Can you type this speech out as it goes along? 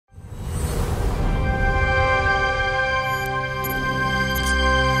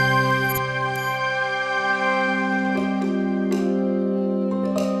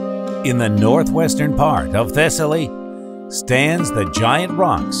In the northwestern part of Thessaly stands the giant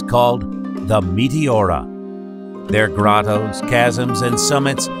rocks called the Meteora. Their grottos, chasms, and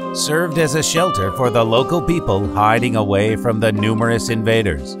summits served as a shelter for the local people hiding away from the numerous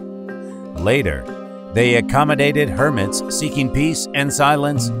invaders. Later, they accommodated hermits seeking peace and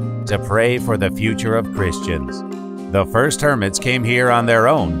silence to pray for the future of Christians. The first hermits came here on their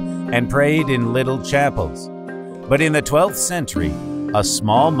own and prayed in little chapels. But in the 12th century, a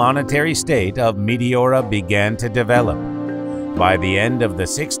small monetary state of Meteora began to develop. By the end of the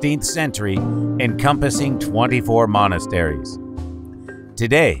 16th century, encompassing 24 monasteries.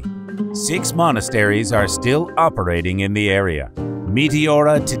 Today, 6 monasteries are still operating in the area.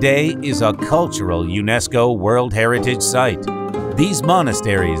 Meteora today is a cultural UNESCO World Heritage Site. These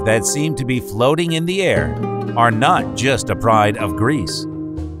monasteries that seem to be floating in the air are not just a pride of Greece.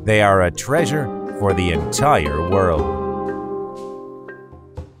 They are a treasure for the entire world.